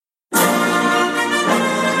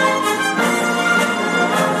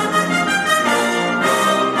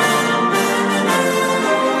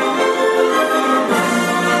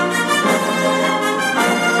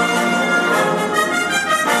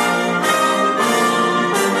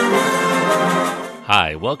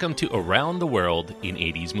Hi, welcome to Around the World in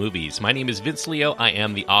 80s Movies. My name is Vince Leo. I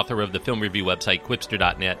am the author of the film review website,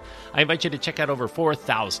 Quipster.net. I invite you to check out over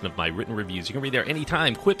 4,000 of my written reviews. You can read there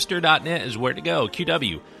anytime. Quipster.net is where to go.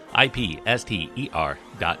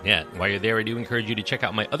 QWIPSTER.net. While you're there, I do encourage you to check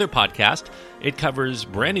out my other podcast. It covers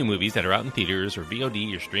brand new movies that are out in theaters or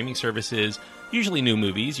VOD or streaming services, usually new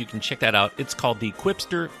movies. You can check that out. It's called the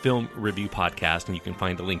Quipster Film Review Podcast, and you can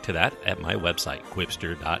find a link to that at my website,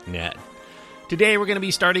 Quipster.net. Today we're going to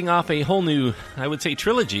be starting off a whole new, I would say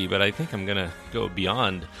trilogy, but I think I'm going to go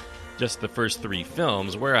beyond just the first three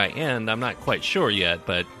films. Where I end, I'm not quite sure yet,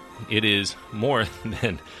 but it is more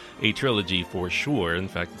than a trilogy for sure. In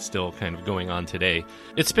fact, it's still kind of going on today.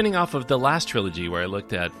 It's spinning off of the last trilogy where I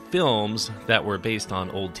looked at films that were based on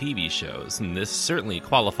old TV shows, and this certainly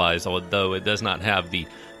qualifies, although it does not have the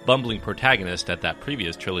bumbling protagonist that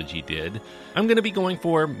previous trilogy did. I'm going to be going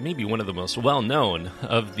for maybe one of the most well-known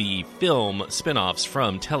of the film spin-offs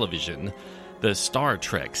from television, the Star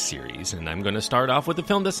Trek series. And I'm going to start off with a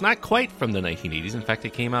film that's not quite from the 1980s. In fact,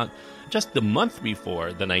 it came out just the month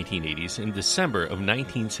before the 1980s, in December of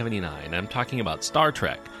 1979. I'm talking about Star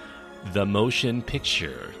Trek, the motion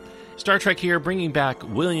picture. Star Trek here bringing back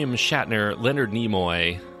William Shatner, Leonard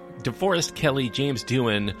Nimoy, DeForest Kelley, James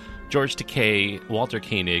Doohan, George Takei, Walter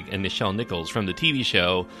Koenig, and Nichelle Nichols from the TV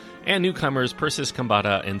show, and newcomers Persis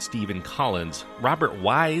Khambatta and Stephen Collins. Robert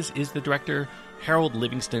Wise is the director. Harold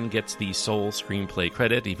Livingston gets the sole screenplay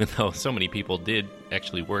credit, even though so many people did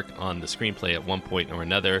actually work on the screenplay at one point or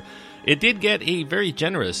another. It did get a very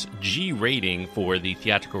generous G rating for the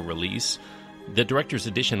theatrical release. The director's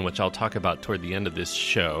edition, which I'll talk about toward the end of this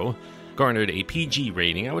show, garnered a PG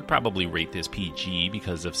rating. I would probably rate this PG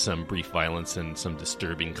because of some brief violence and some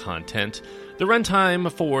disturbing content. The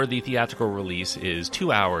runtime for the theatrical release is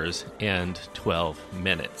 2 hours and 12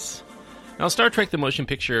 minutes. Now, Star Trek the Motion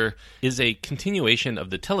Picture is a continuation of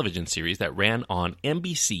the television series that ran on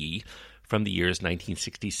NBC from the years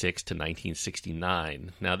 1966 to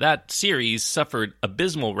 1969. Now, that series suffered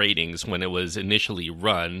abysmal ratings when it was initially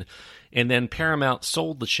run, and then Paramount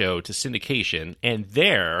sold the show to syndication, and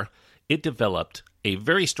there it developed a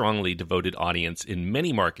very strongly devoted audience in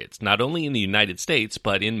many markets, not only in the United States,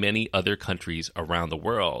 but in many other countries around the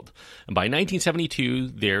world. And by 1972,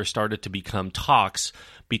 there started to become talks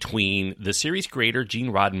between the series creator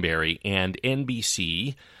Gene Roddenberry and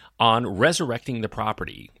NBC on resurrecting the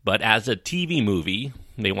property. But as a TV movie,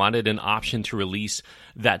 they wanted an option to release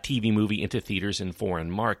that TV movie into theaters in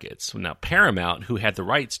foreign markets. Now, Paramount, who had the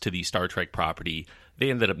rights to the Star Trek property, they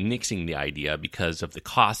ended up nixing the idea because of the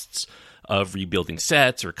costs of rebuilding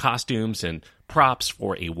sets or costumes and props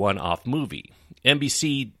for a one-off movie.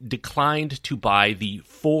 NBC declined to buy the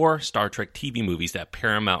 4 Star Trek TV movies that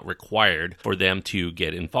Paramount required for them to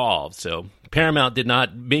get involved. So Paramount did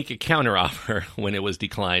not make a counteroffer when it was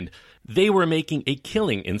declined. They were making a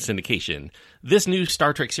killing in syndication. This new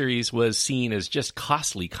Star Trek series was seen as just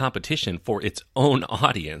costly competition for its own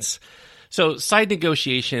audience. So side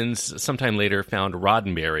negotiations sometime later found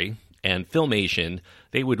Roddenberry and Filmation.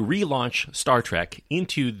 They would relaunch Star Trek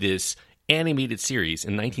into this animated series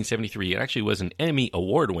in 1973. It actually was an Emmy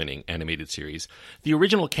award-winning animated series. The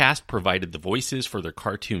original cast provided the voices for their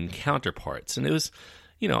cartoon counterparts, and it was,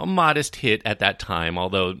 a modest hit at that time,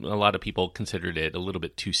 although a lot of people considered it a little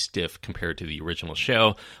bit too stiff compared to the original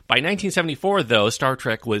show. By 1974, though, Star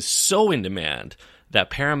Trek was so in demand that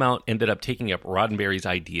Paramount ended up taking up Roddenberry's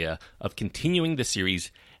idea of continuing the series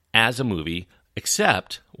as a movie,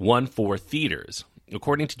 except one for theaters.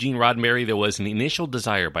 According to Gene Roddenberry, there was an initial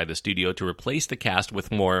desire by the studio to replace the cast with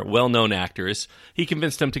more well-known actors. He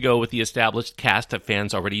convinced them to go with the established cast that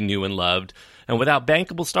fans already knew and loved. And without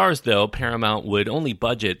bankable stars, though, Paramount would only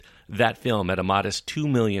budget that film at a modest $2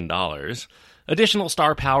 million. Additional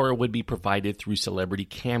star power would be provided through celebrity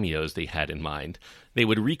cameos they had in mind. They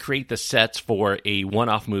would recreate the sets for a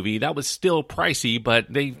one-off movie. That was still pricey, but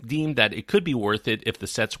they deemed that it could be worth it if the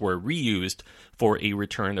sets were reused for a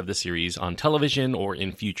return of the series on television or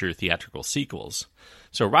in future theatrical sequels.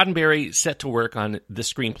 So Roddenberry set to work on the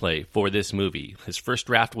screenplay for this movie. His first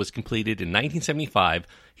draft was completed in 1975.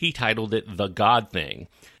 He titled it The God Thing.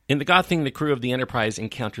 In The God Thing, the crew of the Enterprise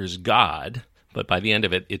encounters God, but by the end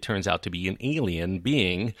of it, it turns out to be an alien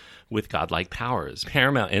being with godlike powers.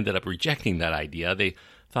 Paramount ended up rejecting that idea. They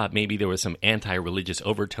thought maybe there was some anti-religious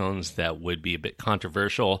overtones that would be a bit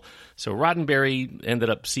controversial. So Roddenberry ended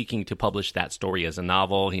up seeking to publish that story as a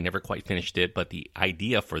novel. He never quite finished it, but the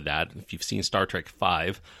idea for that, if you've seen Star Trek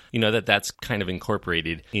V, you know that that's kind of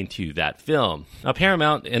incorporated into that film. Now,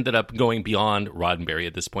 Paramount ended up going beyond Roddenberry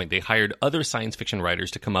at this point. They hired other science fiction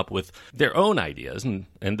writers to come up with their own ideas, and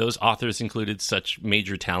those authors included such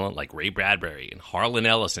major talent like Ray Bradbury and Harlan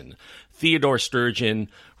Ellison, Theodore Sturgeon,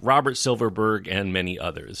 Robert Silverberg, and many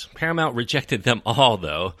others. Paramount rejected them all,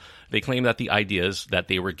 though. They claimed that the ideas that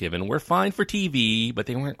they were given were fine for TV, but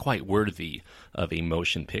they weren't quite worthy of a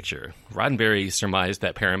motion picture. Roddenberry surmised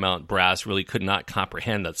that Paramount brass really could not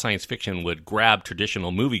comprehend that science fiction would grab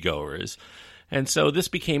traditional moviegoers, and so this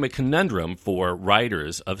became a conundrum for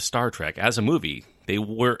writers of Star Trek as a movie. They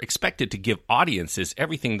were expected to give audiences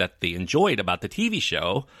everything that they enjoyed about the TV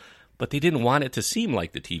show, but they didn't want it to seem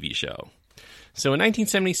like the TV show. So in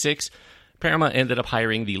 1976, Paramount ended up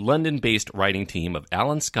hiring the London-based writing team of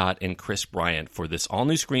Alan Scott and Chris Bryant for this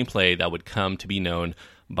all-new screenplay that would come to be known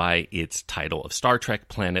by its title of Star Trek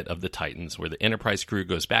Planet of the Titans, where the Enterprise crew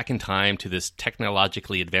goes back in time to this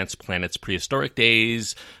technologically advanced planet's prehistoric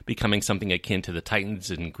days, becoming something akin to the Titans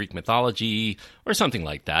in Greek mythology, or something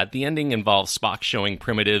like that. The ending involves Spock showing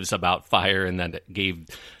primitives about fire, and that gave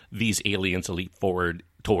these aliens a leap forward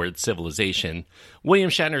towards civilization.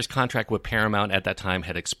 William Shatner's contract with Paramount at that time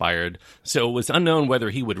had expired, so it was unknown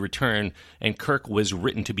whether he would return, and Kirk was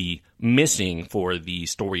written to be missing for the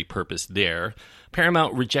story purpose there.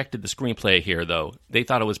 Paramount rejected the screenplay here, though. They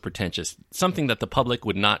thought it was pretentious, something that the public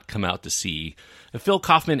would not come out to see. Phil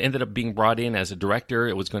Kaufman ended up being brought in as a director.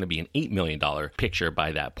 It was going to be an $8 million picture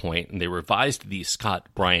by that point, and they revised the Scott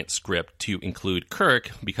Bryant script to include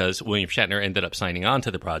Kirk because William Shatner ended up signing on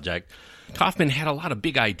to the project. Kaufman had a lot of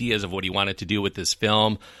big ideas of what he wanted to do with this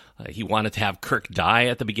film. He wanted to have Kirk die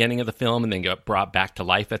at the beginning of the film and then get brought back to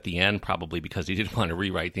life at the end, probably because he didn't want to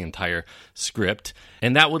rewrite the entire script.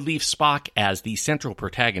 And that would leave Spock as the central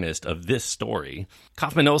protagonist of this story.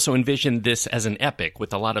 Kaufman also envisioned this as an epic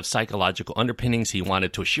with a lot of psychological underpinnings. He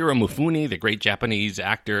wanted Toshiro Mifune, the great Japanese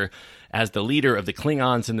actor, as the leader of the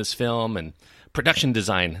Klingons in this film, and production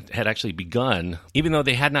design had actually begun. Even though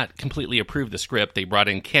they had not completely approved the script, they brought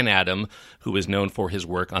in Ken Adam, who was known for his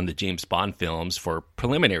work on the James Bond films, for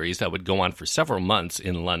preliminaries that would go on for several months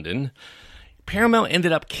in London. Paramount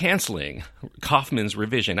ended up canceling Kaufman's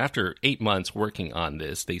revision. After 8 months working on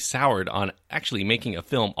this, they soured on actually making a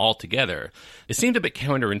film altogether. It seemed a bit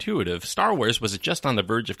counterintuitive. Star Wars was just on the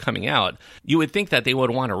verge of coming out. You would think that they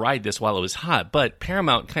would want to ride this while it was hot, but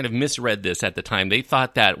Paramount kind of misread this at the time. They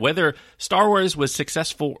thought that whether Star Wars was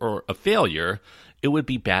successful or a failure, it would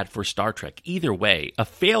be bad for Star Trek. Either way, a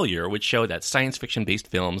failure would show that science fiction-based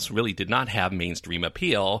films really did not have mainstream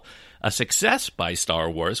appeal. A success by Star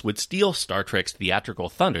Wars would steal Star Trek's theatrical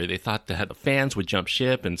thunder. They thought that the fans would jump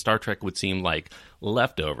ship and Star Trek would seem like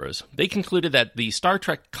leftovers. They concluded that the Star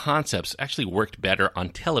Trek concepts actually worked better on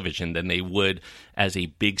television than they would as a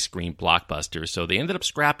big screen blockbuster, so they ended up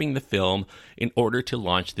scrapping the film in order to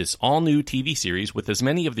launch this all-new TV series with as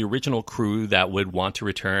many of the original crew that would want to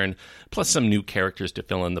return, plus some new characters to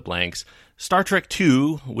fill in the blanks. Star Trek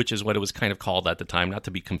II, which is what it was kind of called at the time, not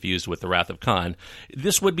to be confused with The Wrath of Khan,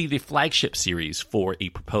 this would be the flagship series for a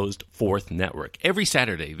proposed fourth network. Every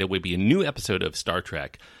Saturday, there would be a new episode of Star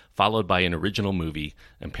Trek, followed by an original movie,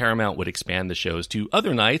 and Paramount would expand the shows to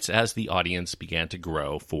other nights as the audience began to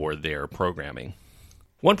grow for their programming.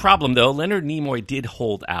 One problem, though, Leonard Nimoy did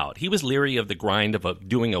hold out. He was leery of the grind of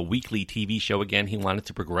doing a weekly TV show again. He wanted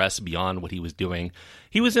to progress beyond what he was doing.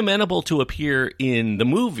 He was amenable to appear in the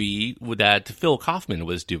movie that Phil Kaufman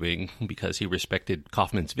was doing because he respected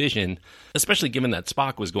Kaufman's vision, especially given that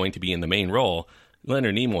Spock was going to be in the main role.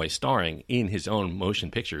 Leonard Nimoy starring in his own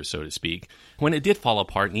motion picture, so to speak. When it did fall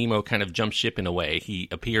apart, Nimoy kind of jumped ship in a way. He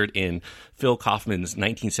appeared in Phil Kaufman's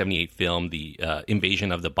 1978 film, The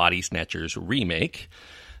Invasion of the Body Snatchers remake.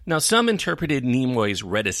 Now, some interpreted Nimoy's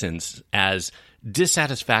reticence as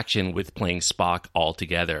dissatisfaction with playing Spock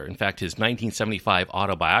altogether. In fact, his 1975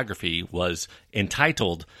 autobiography was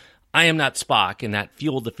entitled I Am Not Spock, and that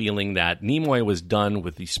fueled the feeling that Nimoy was done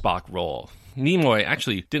with the Spock role. Nimoy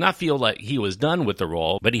actually did not feel like he was done with the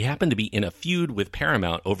role, but he happened to be in a feud with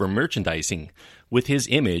Paramount over merchandising with his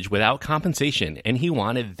image without compensation, and he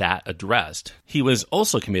wanted that addressed. He was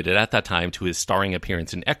also committed at that time to his starring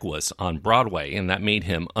appearance in Equus on Broadway, and that made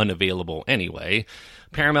him unavailable anyway.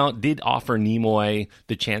 Paramount did offer Nimoy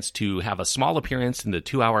the chance to have a small appearance in the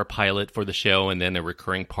 2-hour pilot for the show and then a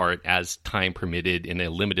recurring part as time permitted in a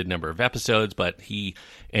limited number of episodes, but he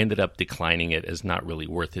ended up declining it as not really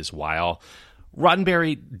worth his while.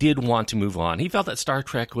 Roddenberry did want to move on. He felt that Star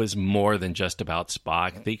Trek was more than just about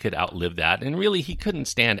Spock. They could outlive that. And really, he couldn't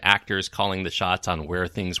stand actors calling the shots on where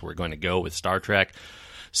things were going to go with Star Trek.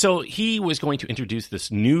 So he was going to introduce this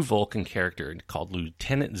new Vulcan character called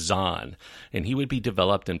Lieutenant Zahn, and he would be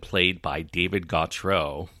developed and played by David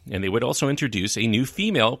Gautreaux. And they would also introduce a new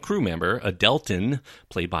female crew member, a Deltan,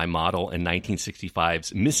 played by model in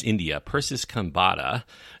 1965's Miss India, Persis Khambatta.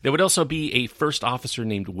 There would also be a first officer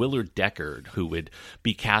named Willard Decker, who would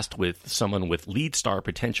be cast with someone with lead star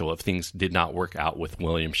potential if things did not work out with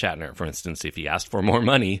William Shatner, for instance, if he asked for more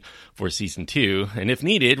money for season 2. And if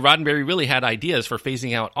needed, Roddenberry really had ideas for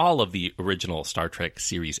phasing out all of the original Star Trek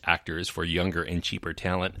series actors for younger and cheaper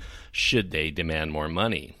talent, should they demand more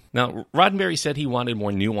money. Now, Roddenberry said he wanted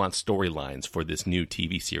more nuanced storylines for this new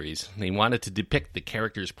TV series. He wanted to depict the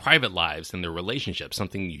characters' private lives and their relationships,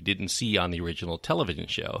 something you didn't see on the original television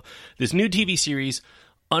show. This new TV series,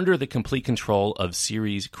 under the complete control of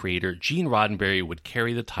series creator Gene Roddenberry, would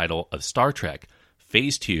carry the title of Star Trek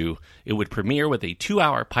Phase 2. It would premiere with a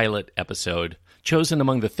 2-hour pilot episode chosen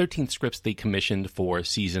among the 13 scripts they commissioned for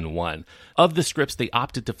Season 1. Of the scripts, they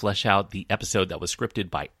opted to flesh out the episode that was scripted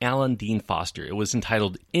by Alan Dean Foster. It was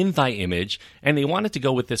entitled In Thy Image, and they wanted to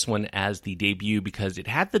go with this one as the debut because it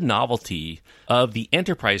had the novelty of the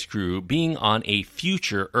Enterprise crew being on a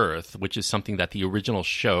future Earth, which is something that the original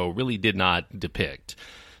show really did not depict.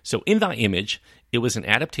 So In Thy Image, it was an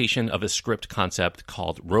adaptation of a script concept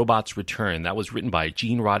called Robots Return that was written by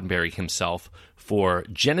Gene Roddenberry himself for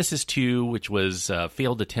Genesis 2, which was a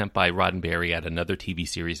failed attempt by Roddenberry at another TV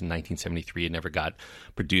series in 1973. It never got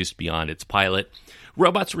produced beyond its pilot.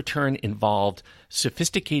 Robots Return involved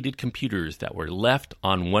sophisticated computers that were left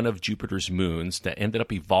on one of Jupiter's moons that ended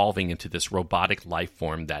up evolving into this robotic life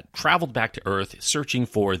form that traveled back to Earth searching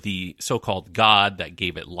for the so-called God that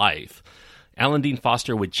gave it life. Alan Dean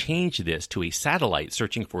Foster would change this to a satellite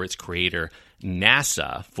searching for its creator,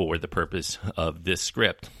 NASA, for the purpose of this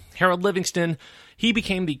script. Harold Livingston, he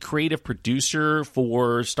became the creative producer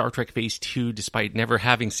for Star Trek Phase 2 despite never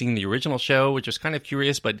having seen the original show, which was kind of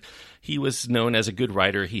curious, but he was known as a good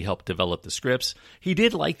writer. He helped develop the scripts. He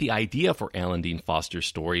did like the idea for Alan Dean Foster's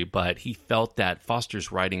story, but he felt that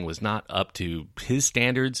Foster's writing was not up to his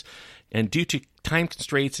standards. And due to time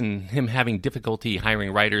constraints and him having difficulty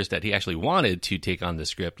hiring writers that he actually wanted to take on the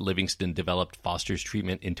script, Livingston developed Foster's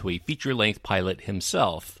treatment into a feature-length pilot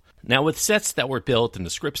himself. Now, with sets that were built and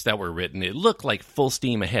the scripts that were written, it looked like full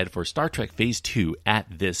steam ahead for Star Trek Phase 2 at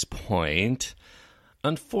this point.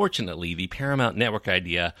 Unfortunately, the Paramount Network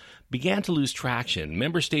idea began to lose traction.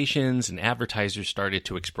 Member stations and advertisers started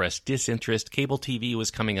to express disinterest. Cable TV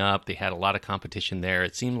was coming up. They had a lot of competition there.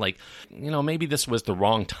 It seemed like, maybe this was the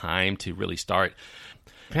wrong time to really start.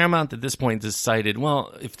 Paramount at this point decided,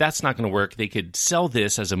 well, if that's not going to work, they could sell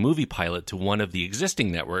this as a movie pilot to one of the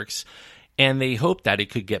existing networks. And they hoped that it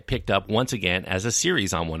could get picked up once again as a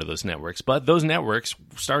series on one of those networks. But those networks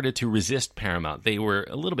started to resist Paramount. They were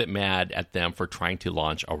a little bit mad at them for trying to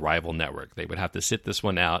launch a rival network. They would have to sit this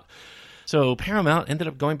one out. So Paramount ended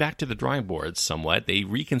up going back to the drawing board somewhat. They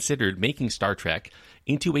reconsidered making Star Trek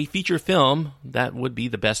into a feature film that would be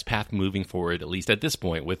the best path moving forward, at least at this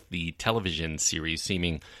point, with the television series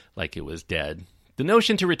seeming like it was dead. The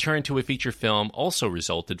notion to return to a feature film also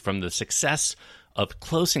resulted from the success of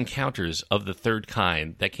Close Encounters of the Third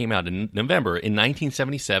Kind that came out in November in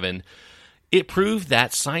 1977. It proved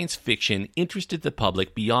that science fiction interested the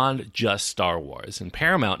public beyond just Star Wars, and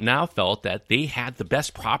Paramount now felt that they had the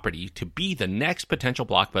best property to be the next potential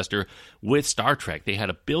blockbuster with Star Trek. They had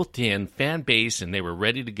a built-in fan base, and they were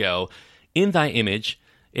ready to go. In Thy Image,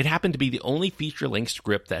 it happened to be the only feature-length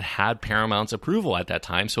script that had Paramount's approval at that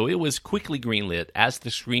time, so it was quickly greenlit as the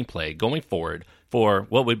screenplay going forward for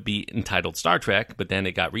what would be entitled Star Trek, but then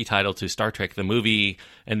it got retitled to Star Trek the Movie,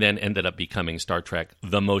 and then ended up becoming Star Trek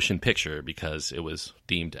the Motion Picture because it was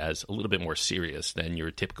deemed as a little bit more serious than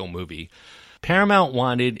your typical movie. Paramount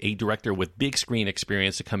wanted a director with big screen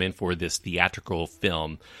experience to come in for this theatrical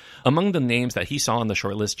film. Among the names that he saw on the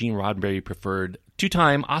shortlist, Gene Roddenberry preferred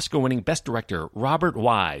two-time Oscar-winning Best Director Robert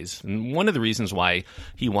Wise. And one of the reasons why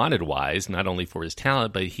he wanted Wise, not only for his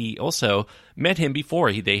talent, but he also met him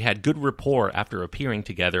before. They had good rapport after appearing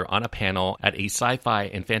together on a panel at a sci-fi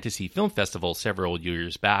and fantasy film festival several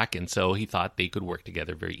years back, and so he thought they could work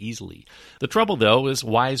together very easily. The trouble, though, is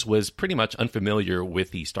Wise was pretty much unfamiliar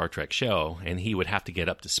with the Star Trek show, and he would have to get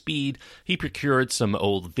up to speed. He procured some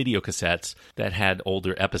old video cassettes that had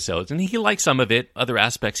older episodes, and he liked some of it. Other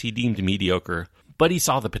aspects he deemed mediocre. but he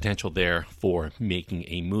saw the potential there for making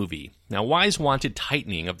a movie. Now, Wise wanted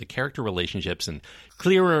tightening of the character relationships and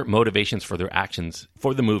clearer motivations for their actions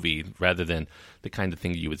for the movie rather than the kind of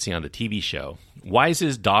thing you would see on the TV show.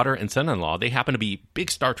 Wise's daughter and son-in-law, they happen to be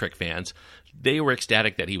big Star Trek fans. They were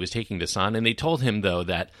ecstatic that he was taking this on, and they told him, though,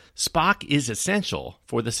 that Spock is essential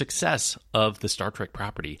for the success of the Star Trek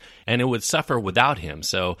property, and it would suffer without him.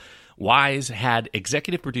 So Wise had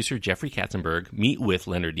executive producer Jeffrey Katzenberg meet with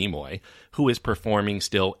Leonard Nimoy, who is performing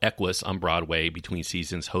still Equus on Broadway between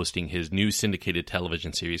seasons, hosting his new syndicated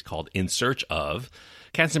television series called In Search Of.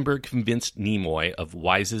 Katzenberg convinced Nimoy of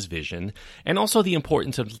Wise's vision and also the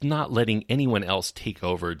importance of not letting anyone else take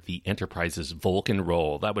over the Enterprise's Vulcan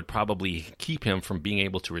role. That would probably keep him from being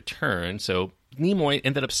able to return. So Nimoy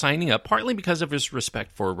ended up signing up, partly because of his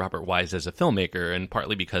respect for Robert Wise as a filmmaker and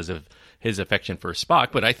partly because of his affection for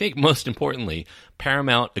Spock. But I think most importantly,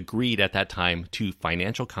 Paramount agreed at that time to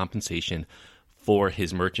financial compensation for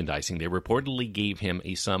his merchandising. They reportedly gave him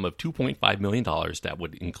a sum of $2.5 million that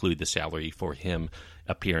would include the salary for him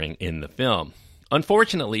appearing in the film.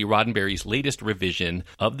 Unfortunately, Roddenberry's latest revision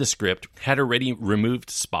of the script had already removed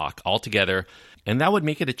Spock altogether, and that would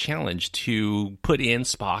make it a challenge to put in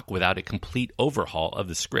Spock without a complete overhaul of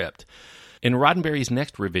the script. In Roddenberry's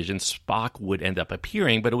next revision, Spock would end up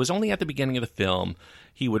appearing, but it was only at the beginning of the film.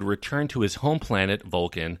 He would return to his home planet,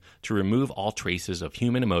 Vulcan, to remove all traces of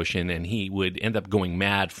human emotion, and he would end up going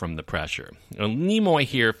mad from the pressure. Now, Nimoy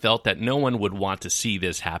here felt that no one would want to see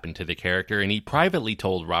this happen to the character, and he privately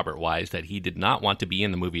told Robert Wise that he did not want to be in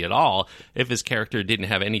the movie at all if his character didn't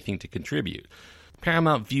have anything to contribute.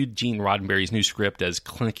 Paramount viewed Gene Roddenberry's new script as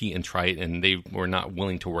clunky and trite, and they were not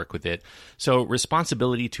willing to work with it. So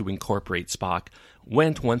responsibility to incorporate Spock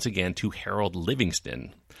went once again to Harold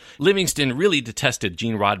Livingston. Livingston really detested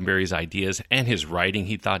Gene Roddenberry's ideas and his writing.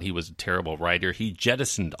 He thought he was a terrible writer. He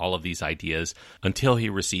jettisoned all of these ideas until he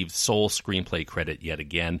received sole screenplay credit yet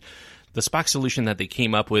again. The Spock solution that they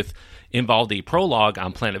came up with involved a prologue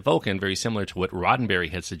on planet Vulcan, very similar to what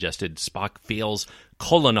Roddenberry had suggested. Spock fails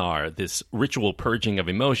Kolinar, this ritual purging of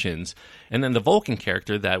emotions, and then the Vulcan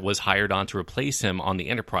character that was hired on to replace him on the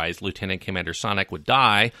Enterprise, Lieutenant Commander Sonic, would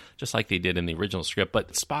die, just like they did in the original script,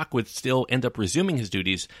 but Spock would still end up resuming his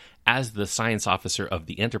duties as the science officer of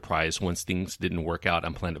the Enterprise once things didn't work out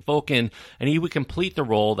on planet Vulcan, and he would complete the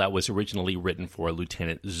role that was originally written for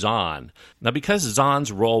Lieutenant Zahn. Now, because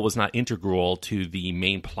Zahn's role was not integral to the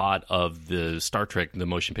main plot of the Star Trek, the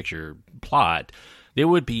motion picture plot, there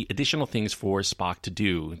would be additional things for Spock to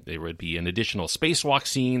do. There would be an additional spacewalk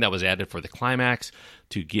scene that was added for the climax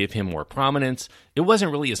to give him more prominence. It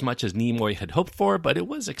wasn't really as much as Nimoy had hoped for, but it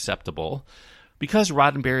was acceptable. Because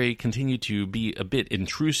Roddenberry continued to be a bit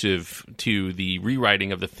intrusive to the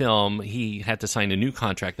rewriting of the film, he had to sign a new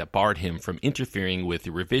contract that barred him from interfering with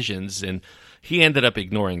the revisions, and he ended up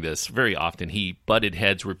ignoring this very often. He butted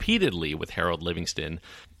heads repeatedly with Harold Livingston.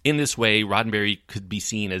 In this way, Roddenberry could be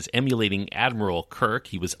seen as emulating Admiral Kirk.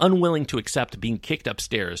 He was unwilling to accept being kicked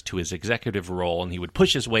upstairs to his executive role, and he would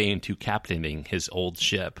push his way into captaining his old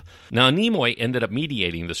ship. Now, Nimoy ended up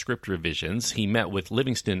mediating the script revisions. He met with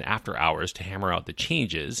Livingston after hours to hammer out the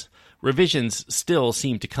changes. Revisions still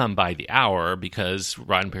seemed to come by the hour because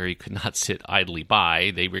Roddenberry could not sit idly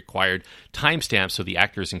by. They required timestamps so the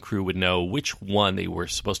actors and crew would know which one they were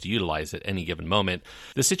supposed to utilize at any given moment.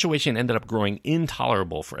 The situation ended up growing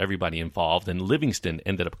intolerable for everybody involved, and Livingston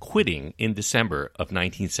ended up quitting in December of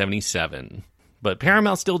 1977. But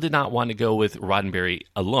Paramount still did not want to go with Roddenberry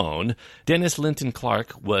alone. Dennis Linton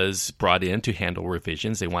Clark was brought in to handle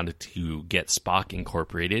revisions. They wanted to get Spock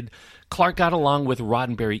incorporated. Clark got along with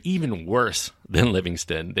Roddenberry even worse than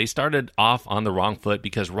Livingston. They started off on the wrong foot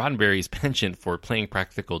because Roddenberry's penchant for playing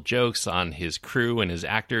practical jokes on his crew and his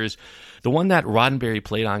actors, the one that Roddenberry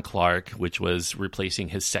played on Clark, which was replacing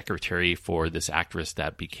his secretary for this actress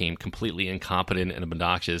that became completely incompetent and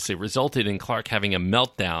obnoxious, it resulted in Clark having a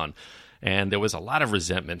meltdown, and there was a lot of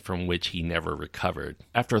resentment from which he never recovered.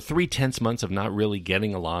 After 3 tense months of not really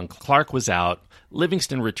getting along, Clark was out.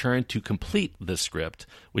 Livingston returned to complete the script,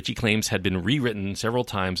 which he claims had been rewritten several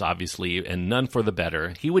times, obviously, and none for the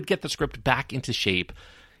better. He would get the script back into shape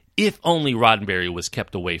if only Roddenberry was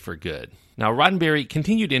kept away for good. Now, Roddenberry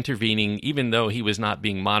continued intervening even though he was not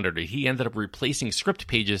being monitored. He ended up replacing script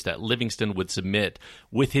pages that Livingston would submit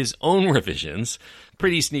with his own revisions.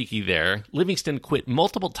 Pretty sneaky there. Livingston quit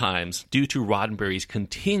multiple times due to Roddenberry's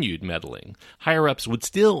continued meddling. Higher-ups would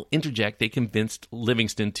still interject. They convinced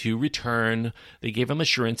Livingston to return. They gave him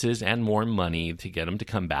assurances and more money to get him to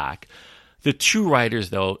come back. The two writers,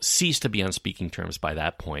 though, ceased to be on speaking terms by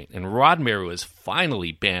that point, and Roddenberry was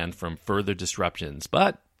finally banned from further disruptions.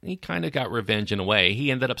 But he kind of got revenge in a way.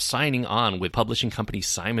 He ended up signing on with publishing company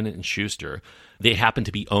Simon & Schuster. They happened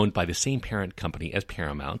to be owned by the same parent company as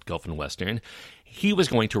Paramount, Gulf and Western. He was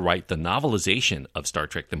going to write the novelization of Star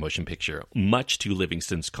Trek the Motion Picture, much to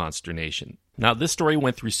Livingston's consternation. Now, this story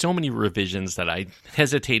went through so many revisions that I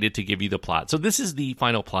hesitated to give you the plot. So this is the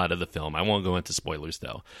final plot of the film. I won't go into spoilers,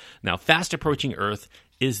 though. Now, fast approaching Earth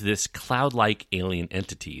is this cloud-like alien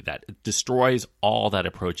entity that destroys all that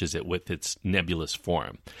approaches it with its nebulous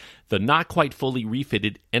form. The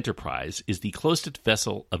not-quite-fully-refitted Enterprise is the closest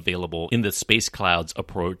vessel available in the space cloud's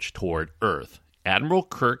approach toward Earth. Admiral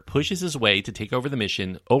Kirk pushes his way to take over the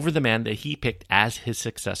mission over the man that he picked as his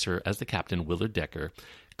successor as the captain, Willard Decker.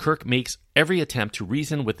 Kirk makes every attempt to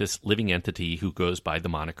reason with this living entity who goes by the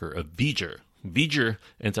moniker of V'ger. V'ger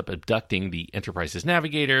ends up abducting the Enterprise's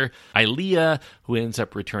navigator, Ilia, who ends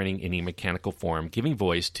up returning in a mechanical form, giving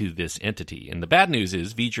voice to this entity. And the bad news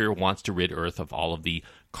is V'ger wants to rid Earth of all of the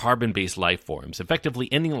carbon-based life forms,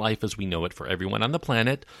 effectively ending life as we know it for everyone on the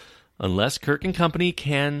planet, unless Kirk and company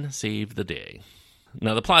can save the day.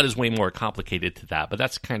 Now, the plot is way more complicated to that, but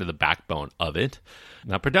that's kind of the backbone of it.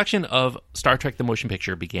 Now, production of Star Trek the Motion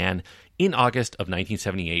Picture began in August of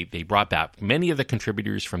 1978. They brought back many of the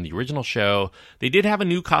contributors from the original show. They did have a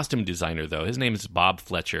new costume designer, though. His name is Bob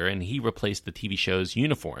Fletcher, and he replaced the TV show's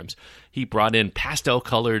uniforms. He brought in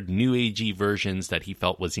pastel-colored, new-agey versions that he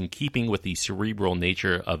felt was in keeping with the cerebral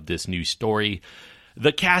nature of this new story.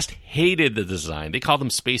 The cast hated the design. They called them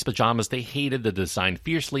space pajamas. They hated the design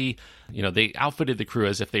fiercely. They outfitted the crew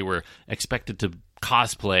as if they were expected to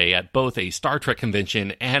cosplay at both a Star Trek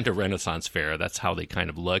convention and a Renaissance fair. That's how they kind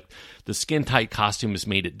of looked. The skin-tight costumes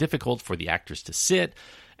made it difficult for the actors to sit,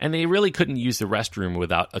 and they really couldn't use the restroom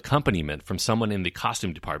without accompaniment from someone in the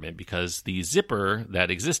costume department because the zipper that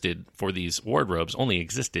existed for these wardrobes only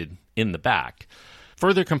existed in the back.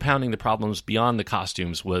 Further compounding the problems beyond the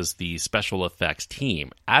costumes was the special effects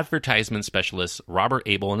team. Advertisement specialists Robert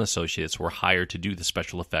Abel and Associates were hired to do the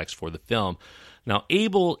special effects for the film. Now,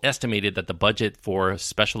 Abel estimated that the budget for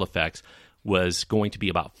special effects was going to be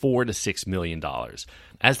about $4 to $6 million.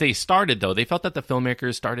 As they started, though, they felt that the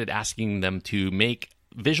filmmakers started asking them to make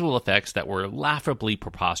visual effects that were laughably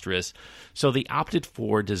preposterous, so they opted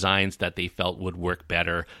for designs that they felt would work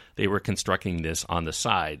better. They were constructing this on the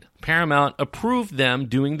side. Paramount approved them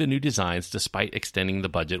doing the new designs despite extending the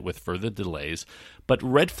budget with further delays, but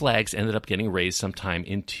red flags ended up getting raised sometime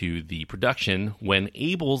into the production when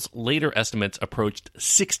Abel's later estimates approached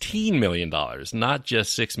 $16 million, not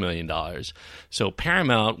just $6 million. So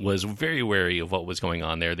Paramount was very wary of what was going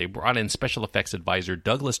on there. They brought in special effects advisor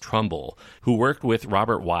Douglas Trumbull, who worked with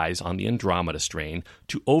Robert Wise on the Andromeda strain,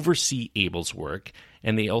 to oversee Abel's work.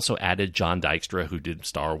 And they also added John Dykstra, who did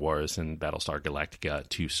Star Wars and Battlestar Galactica,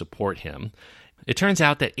 to support him. It turns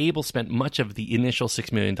out that Abel spent much of the initial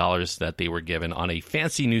 $6 million that they were given on a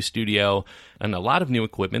fancy new studio and a lot of new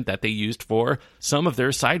equipment that they used for some of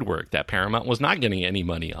their side work that Paramount was not getting any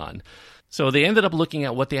money on. So they ended up looking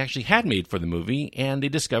at what they actually had made for the movie, and they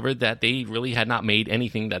discovered that they really had not made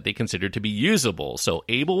anything that they considered to be usable. So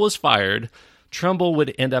Abel was fired. Trumbull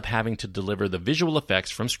would end up having to deliver the visual effects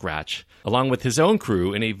from scratch, along with his own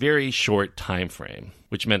crew, in a very short time frame,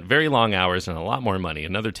 which meant very long hours and a lot more money,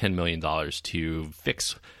 another $10 million to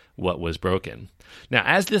fix what was broken. Now,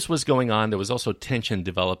 as this was going on, there was also tension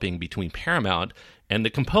developing between Paramount and the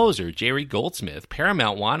composer, Jerry Goldsmith.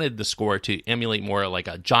 Paramount wanted the score to emulate more like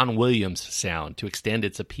a John Williams sound to extend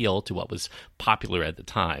its appeal to what was popular at the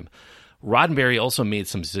time. Roddenberry also made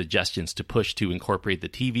some suggestions to push to incorporate the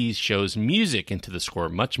TV show's music into the score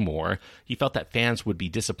much more. He felt that fans would be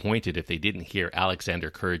disappointed if they didn't hear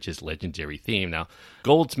Alexander Courage's legendary theme. Now,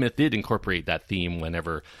 Goldsmith did incorporate that theme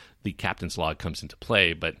whenever the captain's log comes into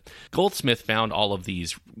play, but Goldsmith found all of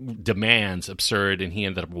these demands absurd, and he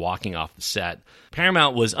ended up walking off the set.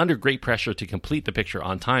 Paramount was under great pressure to complete the picture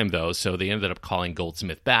on time, though, so they ended up calling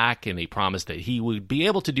Goldsmith back, and they promised that he would be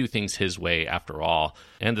able to do things his way after all.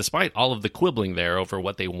 And despite all of the quibbling there over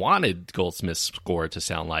what they wanted Goldsmith's score to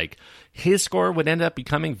sound like, his score would end up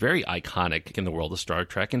becoming very iconic in the world of Star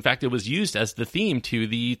Trek. In fact, it was used as the theme to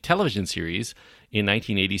the television series in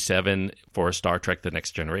 1987 for Star Trek The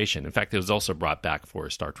Next Generation. In fact, it was also brought back for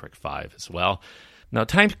Star Trek V as well. Now,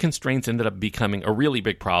 time constraints ended up becoming a really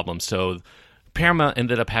big problem, so Paramount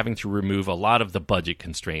ended up having to remove a lot of the budget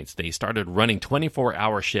constraints. They started running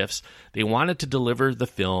 24-hour shifts. They wanted to deliver the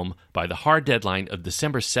film by the hard deadline of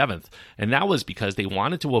December 7th, and that was because they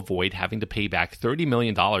wanted to avoid having to pay back $30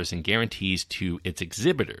 million in guarantees to its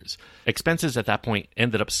exhibitors. Expenses at that point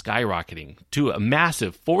ended up skyrocketing to a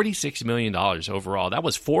massive $46 million overall. That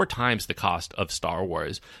was 4 times the cost of Star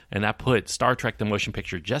Wars, and that put Star Trek the Motion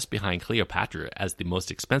Picture just behind Cleopatra as the most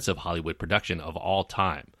expensive Hollywood production of all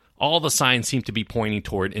time. All the signs seem to be pointing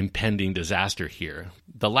toward impending disaster here.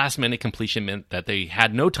 The last-minute completion meant that they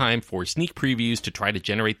had no time for sneak previews to try to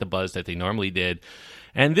generate the buzz that they normally did.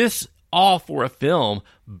 And this all for a film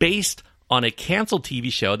based on a canceled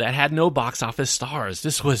TV show that had no box office stars.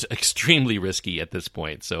 This was extremely risky at this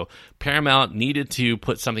point. So Paramount needed to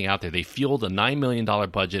put something out there. They fueled a $9 million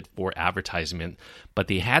budget for advertisement, but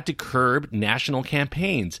they had to curb national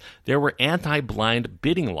campaigns. There were anti-blind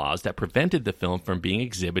bidding laws that prevented the film from being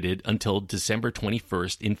exhibited until December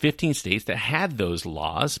 21st in 15 states that had those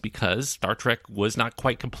laws because Star Trek was not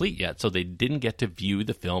quite complete yet, so they didn't get to view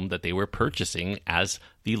the film that they were purchasing as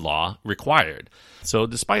the law required. So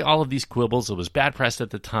despite all of these quibbles, it was bad press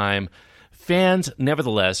at the time. Fans,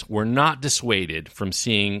 nevertheless, were not dissuaded from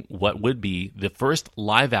seeing what would be the first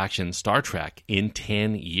live-action Star Trek in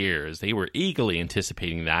 10 years. They were eagerly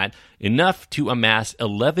anticipating that, enough to amass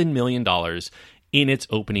 $11 million in its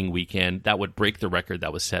opening weekend. That would break the record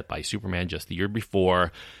that was set by Superman just the year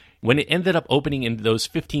before. When it ended up opening in those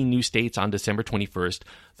 15 new states on December 21st,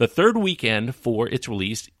 the third weekend for its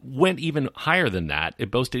release went even higher than that.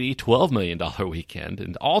 It boasted a $12 million weekend,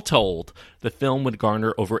 and all told, the film would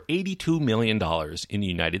garner over $82 million in the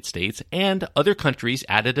United States, and other countries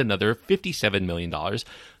added another $57 million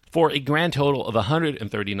for a grand total of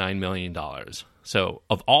 $139 million. So,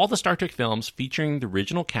 of all the Star Trek films featuring the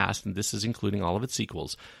original cast, and this is including all of its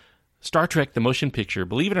sequels, Star Trek the Motion Picture,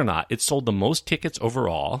 believe it or not, it sold the most tickets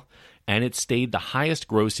overall, and it stayed the highest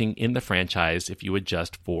grossing in the franchise if you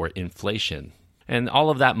adjust for inflation. And all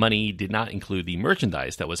of that money did not include the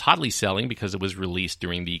merchandise that was hotly selling because it was released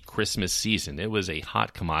during the Christmas season. It was a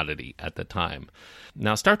hot commodity at the time.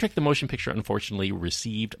 Now, Star Trek the Motion Picture unfortunately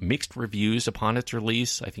received mixed reviews upon its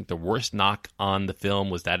release. I think the worst knock on the film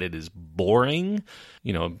was that it is boring.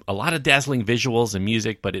 You know, a lot of dazzling visuals and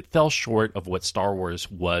music, but it fell short of what Star Wars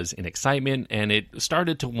was in excitement, and it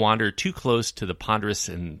started to wander too close to the ponderous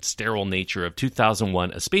and sterile nature of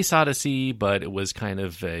 2001: A Space Odyssey, but it was kind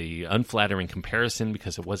of a unflattering comparison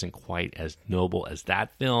because it wasn't quite as noble as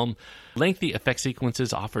that film. Lengthy effect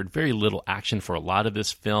sequences offered very little action for a lot of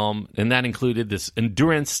this film, and that included this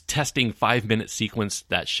endurance testing 5-minute sequence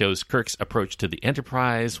that shows Kirk's approach to the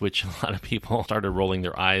Enterprise, which a lot of people started rolling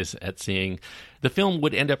their eyes at seeing. The film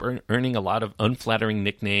would end up earning a lot of unflattering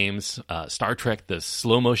nicknames, Star Trek the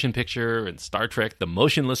Slow Motion Picture, and Star Trek the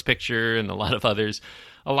Motionless Picture, and a lot of others.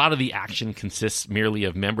 A lot of the action consists merely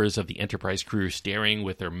of members of the Enterprise crew staring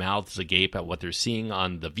with their mouths agape at what they're seeing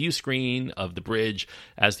on the view screen of the bridge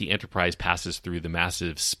as the Enterprise passes through the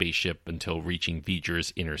massive spaceship until reaching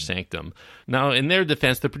V'ger's inner sanctum. Now, in their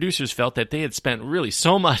defense, the producers felt that they had spent really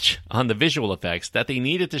so much on the visual effects that they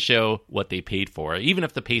needed to show what they paid for, even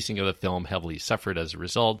if the pacing of the film heavily suffered as a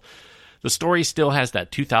result. The story still has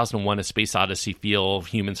that 2001: A Space Odyssey feel of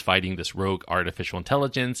humans fighting this rogue artificial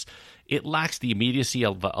intelligence. It lacks the immediacy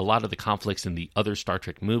of a lot of the conflicts in the other Star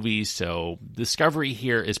Trek movies, so Discovery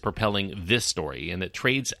here is propelling this story, and it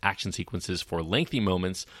trades action sequences for lengthy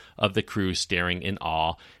moments of the crew staring in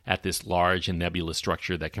awe at this large and nebulous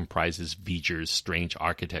structure that comprises V'ger's strange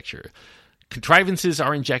architecture. Contrivances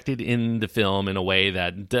are injected in the film in a way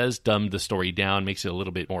that does dumb the story down, makes it a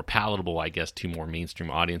little bit more palatable, I guess, to more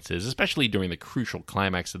mainstream audiences, especially during the crucial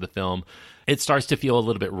climax of the film. It starts to feel a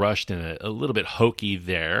little bit rushed and a little bit hokey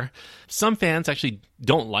there. Some fans actually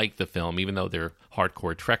don't like the film, even though they're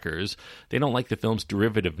hardcore Trekkers. They don't like the film's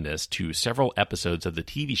derivativeness to several episodes of the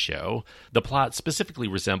TV show. The plot specifically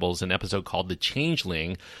resembles an episode called The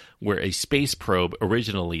Changeling, where a space probe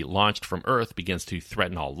originally launched from Earth begins to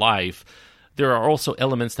threaten all life. There are also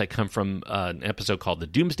elements that come from an episode called The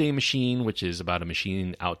Doomsday Machine, which is about a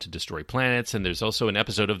machine out to destroy planets. And there's also an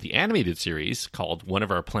episode of the animated series called One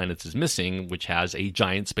of Our Planets is Missing, which has a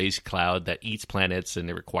giant space cloud that eats planets, and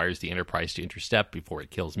it requires the Enterprise to intercept before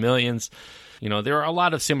it kills millions. You know, there are a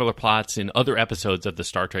lot of similar plots in other episodes of the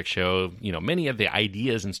Star Trek show. You know, many of the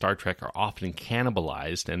ideas in Star Trek are often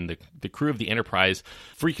cannibalized, and the crew of the Enterprise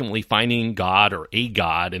frequently finding God or a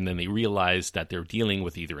god, and then they realize that they're dealing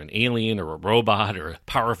with either an alien or a robot or a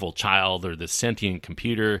powerful child or the sentient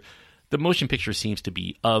computer. The motion picture seems to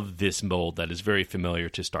be of this mold that is very familiar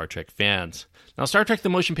to Star Trek fans. Now, Star Trek the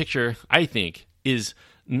Motion Picture, I think, is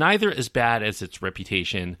neither as bad as its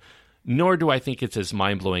reputation, nor do I think it's as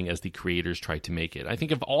mind-blowing as the creators tried to make it. I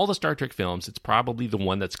think of all the Star Trek films, it's probably the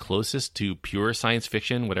one that's closest to pure science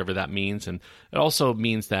fiction, whatever that means, and it also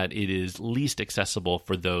means that it is least accessible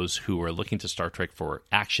for those who are looking to Star Trek for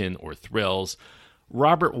action or thrills.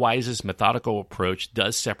 Robert Wise's methodical approach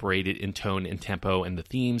does separate it in tone and tempo and the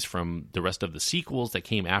themes from the rest of the sequels that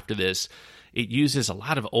came after this. It uses a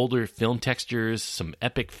lot of older film textures, some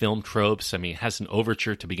epic film tropes. I mean, it has an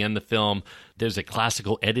overture to begin the film. There's a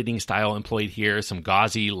classical editing style employed here, some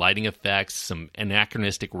gauzy lighting effects, some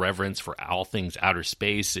anachronistic reverence for all things outer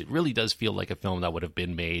space. It really does feel like a film that would have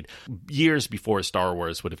been made years before Star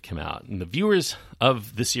Wars would have come out. And the viewers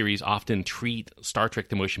of the series often treat Star Trek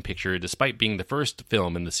the Motion Picture, despite being the first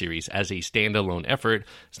film in the series, as a standalone effort.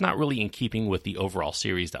 It's not really in keeping with the overall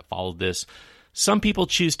series that followed this. Some people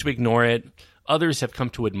choose to ignore it. Others have come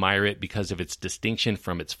to admire it because of its distinction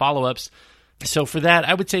from its follow-ups. So for that,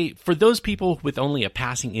 I would say for those people with only a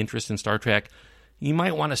passing interest in Star Trek, you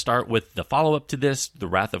might want to start with the follow-up to this, The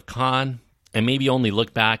Wrath of Khan, and maybe only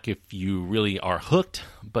look back if you really are hooked.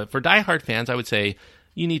 But for diehard fans, I would say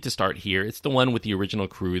you need to start here. It's the one with the original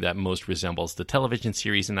crew that most resembles the television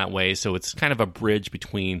series in that way, so it's kind of a bridge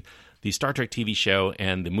between the Star Trek TV show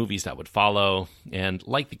and the movies that would follow. And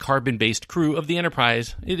like the carbon-based crew of the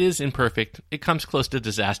Enterprise, it is imperfect. It comes close to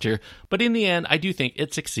disaster. But in the end, I do think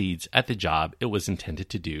it succeeds at the job it was intended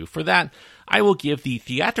to do. For that, I will give the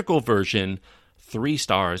theatrical version 3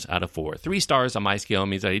 stars out of 4. 3 stars on my scale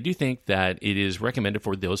means that I do think that it is recommended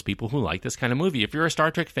for those people who like this kind of movie. If you're a Star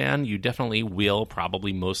Trek fan, you definitely will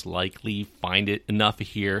probably most likely find it enough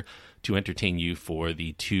here to entertain you for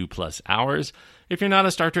the 2+ hours. If you're not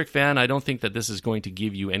a Star Trek fan, I don't think that this is going to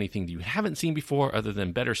give you anything you haven't seen before other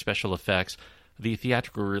than better special effects. The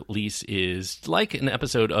theatrical release is like an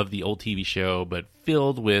episode of the old TV show, but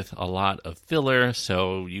filled with a lot of filler,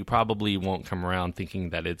 so you probably won't come around thinking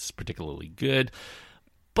that it's particularly good.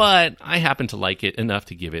 But I happen to like it enough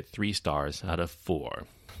to give it 3 stars out of 4.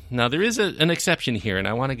 Now, there is an exception here, and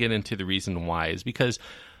I want to get into the reason why, is because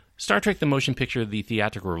Star Trek the Motion Picture, the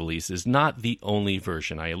theatrical release, is not the only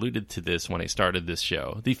version. I alluded to this when I started this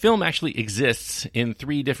show. The film actually exists in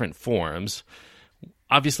 3 different forms.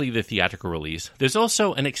 Obviously, the theatrical release. There's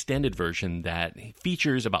also an extended version that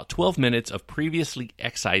features about 12 minutes of previously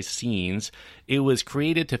excised scenes. It was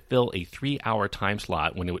created to fill a 3-hour time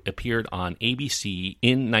slot when it appeared on ABC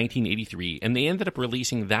in 1983, and they ended up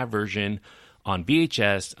releasing that version on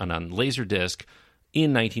VHS and on Laserdisc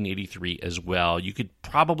in 1983 as well. You could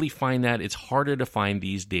probably find that. It's harder to find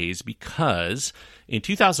these days because in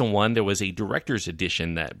 2001 there was a director's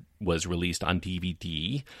edition that was released on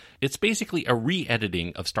DVD. It's basically a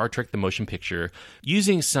re-editing of Star Trek the Motion Picture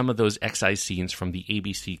using some of those excised scenes from the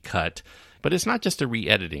ABC cut. But it's not just a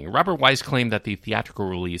re-editing. Robert Wise claimed that the theatrical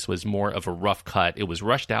release was more of a rough cut. It was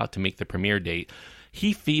rushed out to make the premiere date.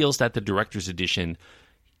 He feels that the director's edition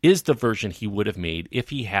is the version he would have made if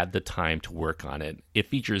he had the time to work on it. It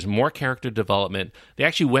features more character development. They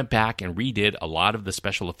actually went back and redid a lot of the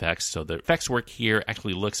special effects, so the effects work here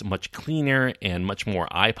actually looks much cleaner and much more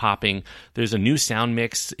eye-popping. There's a new sound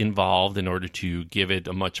mix involved in order to give it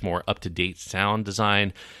a much more up-to-date sound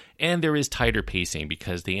design. And there is tighter pacing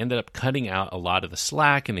because they ended up cutting out a lot of the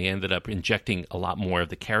slack and they ended up injecting a lot more of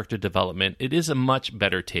the character development. It is a much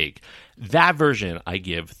better take. That version I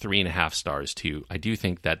give 3.5 stars to. I do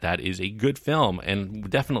think that that is a good film, and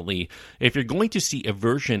definitely if you're going to see a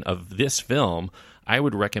version of this film, I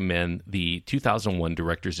would recommend the 2001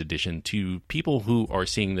 Director's Edition to people who are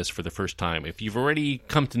seeing this for the first time. If you've already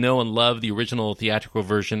come to know and love the original theatrical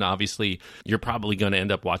version, obviously you're probably going to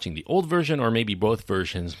end up watching the old version or maybe both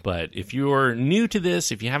versions. But if you're new to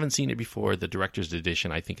this, if you haven't seen it before, the Director's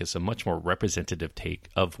Edition I think is a much more representative take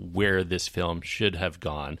of where this film should have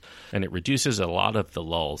gone. And it reduces a lot of the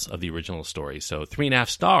lulls of the original story. So 3.5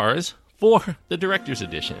 stars for the Director's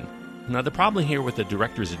Edition. Now, the problem here with the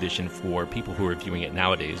Director's Edition for people who are viewing it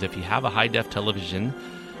nowadays, if you have a high-def television,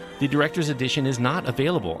 the Director's Edition is not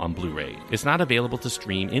available on Blu-ray. It's not available to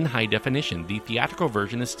stream in high definition. The theatrical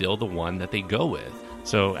version is still the one that they go with.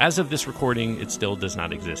 So as of this recording, it still does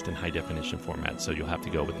not exist in high definition format, so you'll have to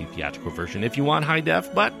go with the theatrical version if you want high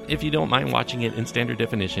def, but if you don't mind watching it in standard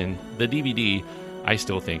definition, the DVD I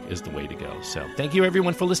still think is the way to go. So thank you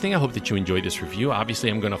everyone for listening. I hope that you enjoyed this review.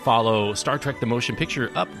 Obviously, I'm going to follow Star Trek the Motion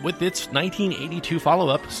Picture up with its 1982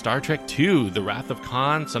 follow-up, Star Trek II, The Wrath of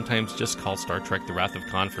Khan, sometimes just called Star Trek The Wrath of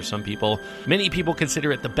Khan for some people. Many people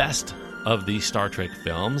consider it the best of the Star Trek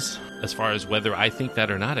films. As far as whether I think that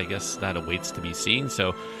or not, I guess that awaits to be seen.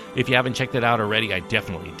 So if you haven't checked it out already, I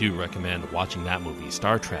definitely do recommend watching that movie,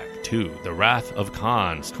 Star Trek II, The Wrath of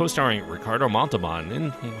Khan, co-starring Ricardo Montalban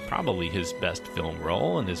in probably his best film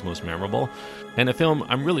role and his most memorable, and a film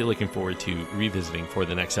I'm really looking forward to revisiting for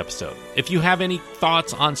the next episode. If you have any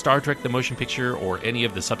thoughts on Star Trek the Motion Picture or any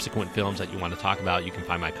of the subsequent films that you want to talk about, you can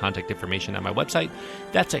find my contact information at my website.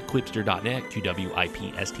 That's at quipster.net,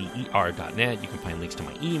 QWIPSTER.net. You can find links to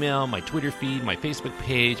my email, my Twitter feed, my Facebook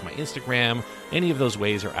page, my Instagram. Any of those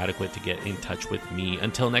ways are adequate to get in touch with me.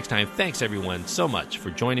 Until next time, thanks everyone so much for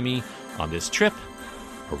joining me on this trip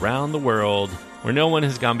around the world where no one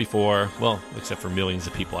has gone before, well, except for millions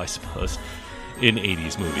of people, I suppose, in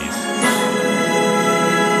 80s movies.